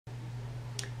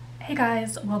Hey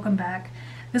guys, welcome back.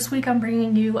 This week I'm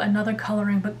bringing you another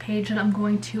coloring book page and I'm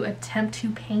going to attempt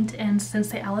to paint in since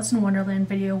the Alice in Wonderland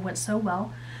video went so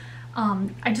well.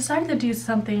 I decided to do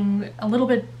something a little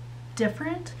bit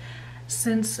different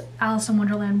since Alice in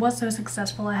Wonderland was so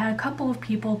successful. I had a couple of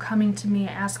people coming to me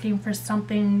asking for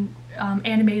something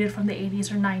animated from the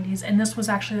 80s or 90s, and this was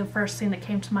actually the first thing that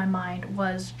came to my mind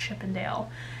was Chip and Dale.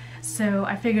 So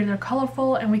I figured they're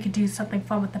colorful and we could do something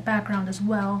fun with the background as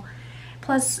well.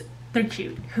 Plus, they're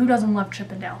cute. Who doesn't love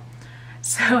Chip and Dale?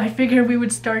 So I figured we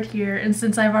would start here, and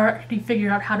since I've already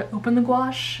figured out how to open the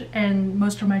gouache, and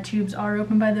most of my tubes are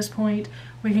open by this point,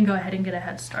 we can go ahead and get a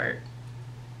head start.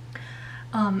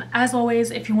 As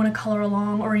always, if you want to color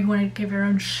along or you want to give your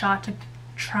own shot to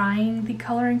trying the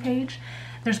coloring page,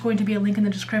 there's going to be a link in the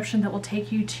description that will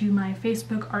take you to my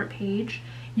Facebook art page.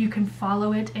 You can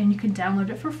follow it and you can download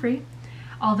it for free.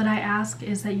 All that I ask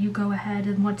is that you go ahead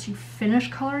and once you finish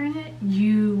coloring it,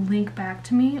 you link back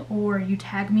to me or you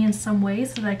tag me in some way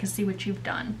so that I can see what you've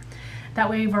done. That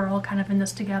way we're all kind of in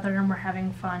this together and we're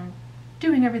having fun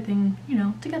doing everything, you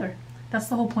know, together. That's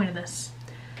the whole point of this.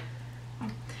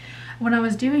 When I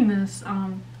was doing this,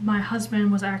 my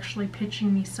husband was actually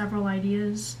pitching me several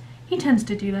ideas. He tends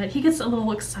to do that. He gets a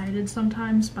little excited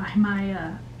sometimes by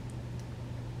my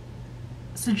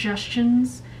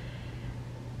suggestions.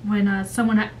 When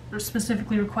someone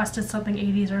specifically requested something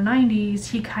 80s or 90s,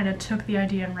 he kind of took the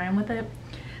idea and ran with it.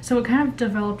 So it kind of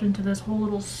developed into this whole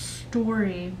little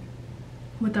story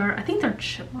with I think they're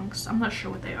chipmunks. I'm not sure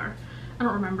what they are. I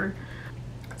don't remember.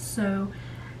 So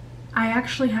I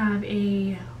actually have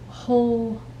a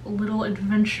whole little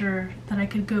adventure that I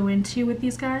could go into with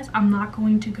these guys. I'm not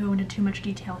going to go into too much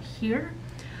detail here,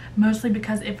 mostly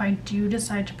because if I do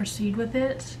decide to proceed with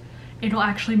it, it'll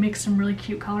actually make some really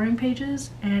cute coloring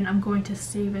pages, and I'm going to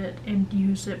save it and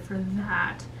use it for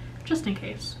that, just in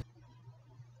case.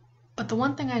 But the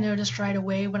one thing I noticed right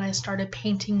away when I started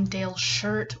painting Dale's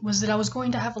shirt was that I was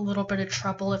going to have a little bit of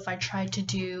trouble if I tried to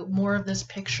do more of this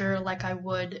picture like I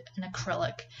would an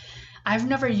acrylic. I've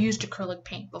never used acrylic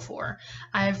paint before.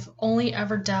 I've only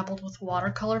ever dabbled with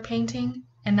watercolor painting,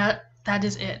 and that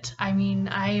is it. I mean,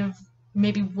 I've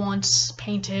maybe once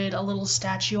painted a little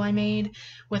statue I made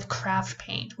with craft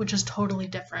paint, which is totally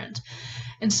different.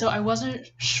 And so I wasn't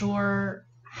sure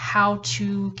how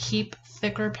to keep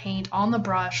thicker paint on the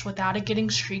brush without it getting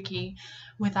streaky,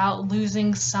 without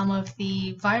losing some of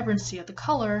the vibrancy of the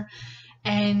color.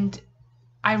 And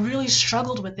I really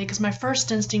struggled with it because my first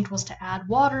instinct was to add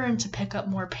water and to pick up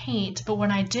more paint, but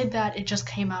when I did that, it just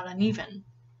came out uneven.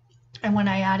 And when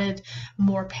I added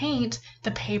more paint,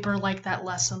 the paper liked that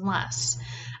less and less.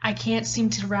 I can't seem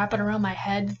to wrap it around my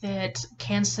head that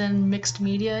Canson mixed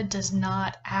media does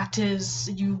not act as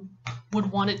you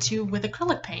would want it to with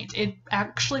acrylic paint. It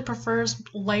actually prefers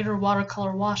lighter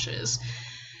watercolor washes.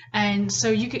 And so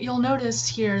you'll notice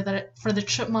here that for the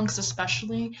chipmunks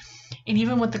especially, and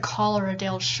even with the collar of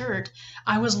Dale's shirt,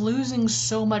 I was losing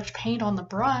so much paint on the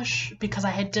brush because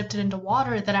I had dipped it into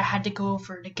water that I had to go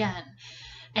over it again.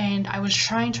 And I was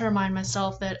trying to remind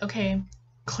myself that, okay,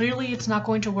 clearly it's not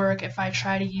going to work if I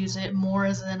try to use it more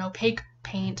as an opaque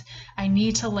paint. I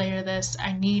need to layer this.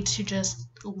 I need to just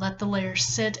let the layer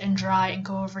sit and dry and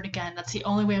go over it again. That's the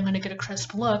only way I'm going to get a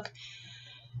crisp look.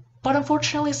 But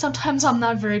unfortunately, sometimes I'm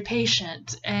not very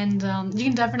patient, and you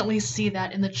can definitely see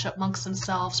that in the chipmunks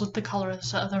themselves with the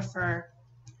colors of their fur.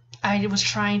 I was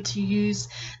trying to use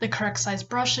the correct size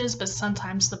brushes, but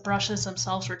sometimes the brushes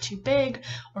themselves were too big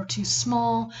or too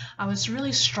small. I was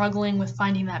really struggling with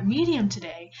finding that medium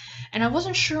today, and I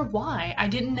wasn't sure why. I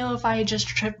didn't know if I had just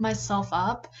tripped myself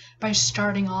up by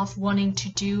starting off wanting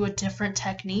to do a different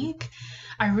technique.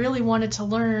 I really wanted to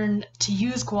learn to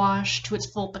use gouache to its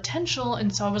full potential,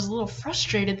 and so I was a little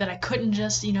frustrated that I couldn't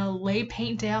just, lay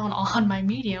paint down on my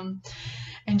medium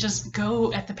and just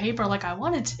go at the paper like I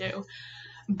wanted to.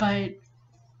 But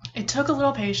it took a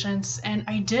little patience, and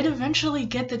I did eventually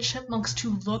get the chipmunks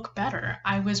to look better.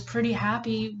 I was pretty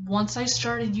happy once I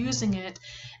started using it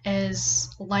as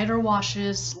lighter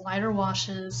washes.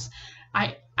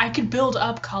 I could build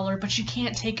up color, but you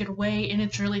can't take it away, and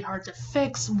it's really hard to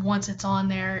fix once it's on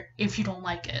there if you don't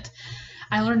like it.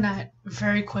 I learned that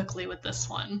very quickly with this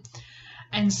one.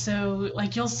 And so,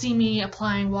 you'll see me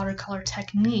applying watercolor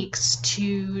techniques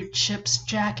to Chip's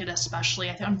jacket especially.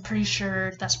 I'm pretty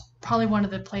sure that's probably one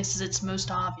of the places it's most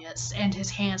obvious, and his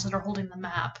hands that are holding the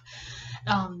map.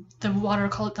 The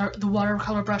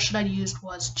watercolor brush that I used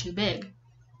was too big.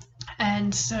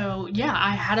 And so, yeah,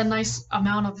 I had a nice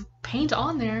amount of paint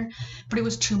on there, but it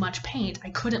was too much paint. I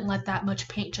couldn't let that much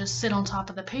paint just sit on top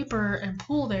of the paper and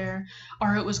pool there,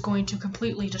 or it was going to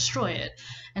completely destroy it.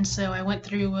 And so I went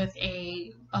through with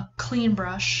a a clean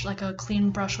brush, like a clean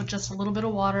brush with just a little bit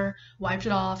of water, wiped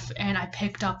it off, and I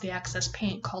picked up the excess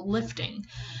paint called lifting.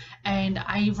 And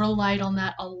I relied on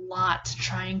that a lot to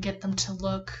try and get them to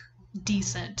look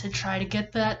decent, to try to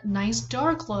get that nice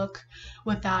dark look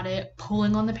without it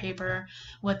pulling on the paper,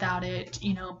 without it,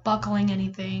 you know, buckling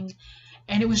anything.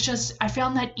 And it was just, I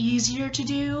found that easier to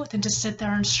do than to sit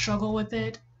there and struggle with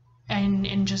it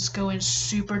and just go in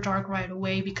super dark right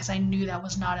away, because I knew that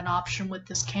was not an option with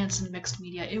this Canson mixed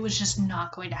media. It was just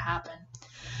not going to happen.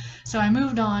 So I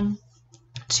moved on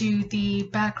to the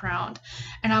background,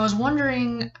 and I was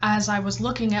wondering, as I was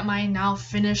looking at my now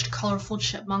finished colorful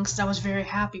chipmunks that I was very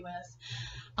happy with,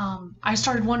 I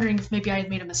started wondering if maybe I had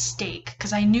made a mistake,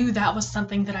 because I knew that was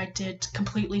something that I did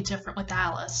completely different with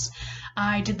Alice.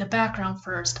 I did the background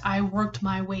first. I worked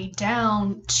my way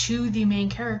down to the main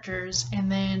characters,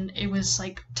 and then it was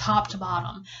like top to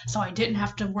bottom, so I didn't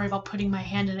have to worry about putting my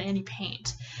hand in any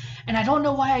paint. And I don't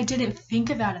know why I didn't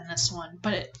think of that in this one,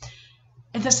 but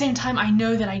at the same time, I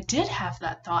know that I did have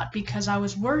that thought because I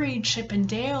was worried Chip and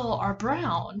Dale are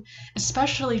brown,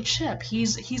 especially Chip.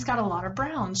 He's got a lot of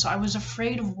brown, so I was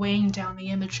afraid of weighing down the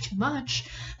image too much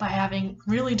by having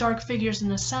really dark figures in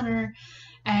the center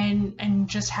and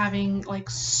just having like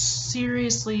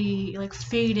seriously like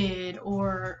faded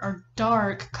or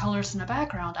dark colors in the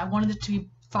background. I wanted it to be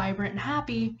vibrant and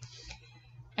happy,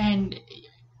 and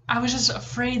I was just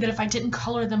afraid that if I didn't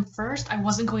color them first, I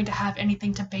wasn't going to have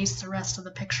anything to base the rest of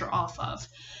the picture off of.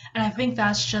 And I think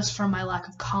that's just from my lack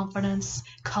of confidence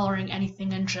coloring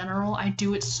anything in general. I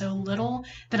do it so little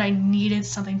that I needed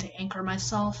something to anchor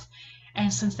myself.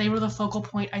 And since they were the focal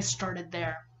point, I started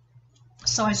there.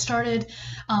 So I started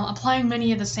applying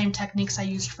many of the same techniques I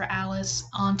used for Alice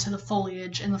onto the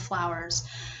foliage and the flowers.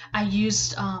 I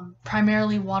used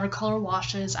primarily watercolor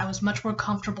washes. I was much more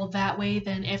comfortable that way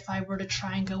than if I were to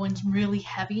try and go in really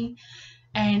heavy,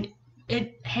 and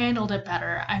it handled it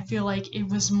better. I feel like it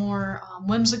was more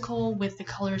whimsical with the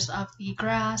colors of the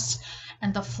grass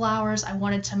and the flowers. I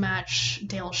wanted to match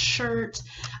Dale's shirt.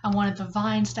 I wanted the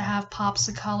vines to have pops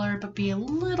of color but be a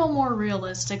little more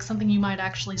realistic, something you might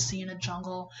actually see in a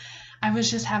jungle. I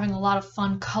was just having a lot of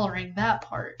fun coloring that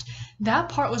part. That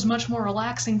part was much more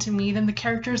relaxing to me than the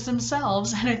characters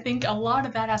themselves, and I think a lot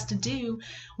of that has to do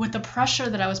with the pressure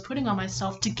that I was putting on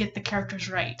myself to get the characters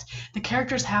right. The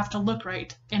characters have to look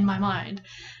right in my mind,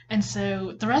 and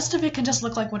so the rest of it can just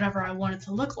look like whatever I want it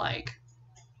to look like.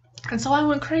 And so I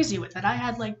went crazy with it. I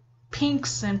had like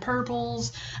pinks and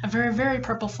purples, a very, very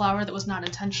purple flower that was not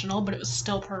intentional, but it was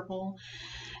still purple.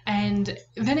 And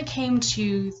then it came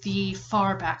to the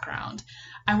far background.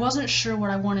 I wasn't sure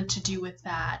what I wanted to do with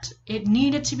that. It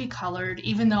needed to be colored,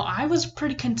 even though I was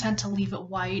pretty content to leave it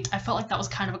white. I felt like that was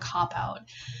kind of a cop-out.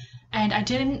 And I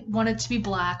didn't want it to be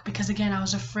black because, again, I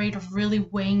was afraid of really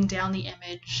weighing down the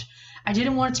image. I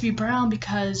didn't want it to be brown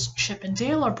because Chip and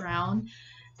Dale are brown.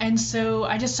 And so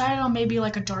I decided on maybe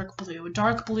like a dark blue. A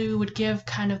dark blue would give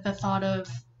kind of the thought of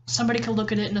somebody could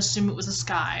look at it and assume it was a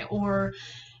sky, or,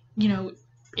 you know,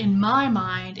 in my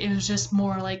mind, it was just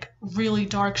more like really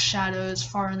dark shadows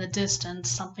far in the distance,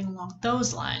 something along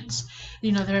those lines.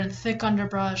 You know, they're in thick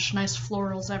underbrush, nice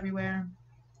florals everywhere.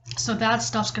 So that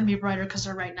stuff's going to be brighter because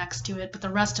they're right next to it, but the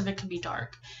rest of it can be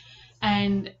dark.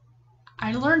 And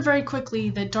I learned very quickly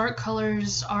that dark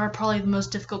colors are probably the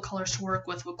most difficult colors to work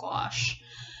with gouache.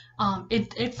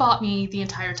 It fought me the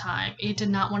entire time. It did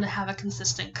not want to have a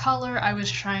consistent color. I was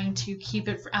trying to keep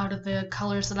it out of the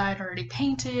colors that I had already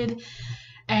painted.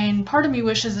 And part of me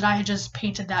wishes that I had just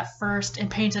painted that first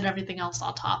and painted everything else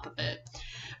on top of it.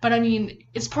 But I mean,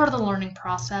 it's part of the learning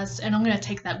process, and I'm going to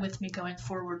take that with me going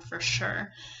forward for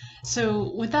sure.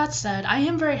 So with that said, I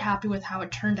am very happy with how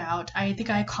it turned out. I think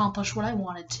I accomplished what I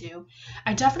wanted to.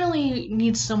 I definitely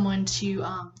need someone to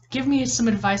give me some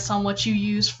advice on what you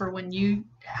use for when you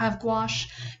have gouache.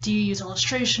 Do you use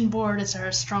illustration board? Is there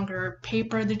a stronger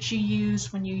paper that you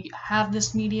use when you have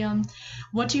this medium?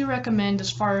 What do you recommend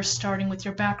as far as starting with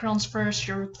your backgrounds first,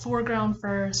 your foreground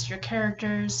first, your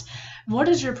characters? What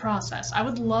is your process? I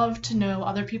would love to know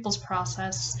other people's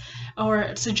process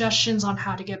or suggestions on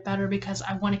how to get better, because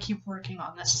I want to keep working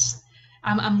on this.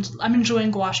 I'm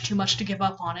enjoying gouache too much to give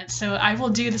up on it, so I will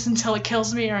do this until it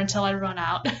kills me or until I run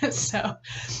out. So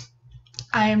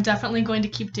I am definitely going to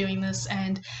keep doing this,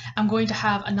 and I'm going to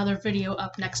have another video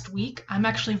up next week. I'm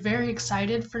actually very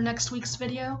excited for next week's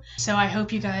video, so I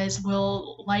hope you guys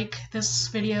will like this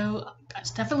video.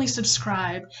 Definitely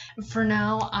subscribe. For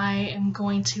now, I am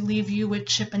going to leave you with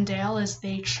Chip and Dale as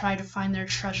they try to find their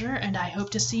treasure, and I hope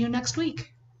to see you next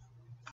week.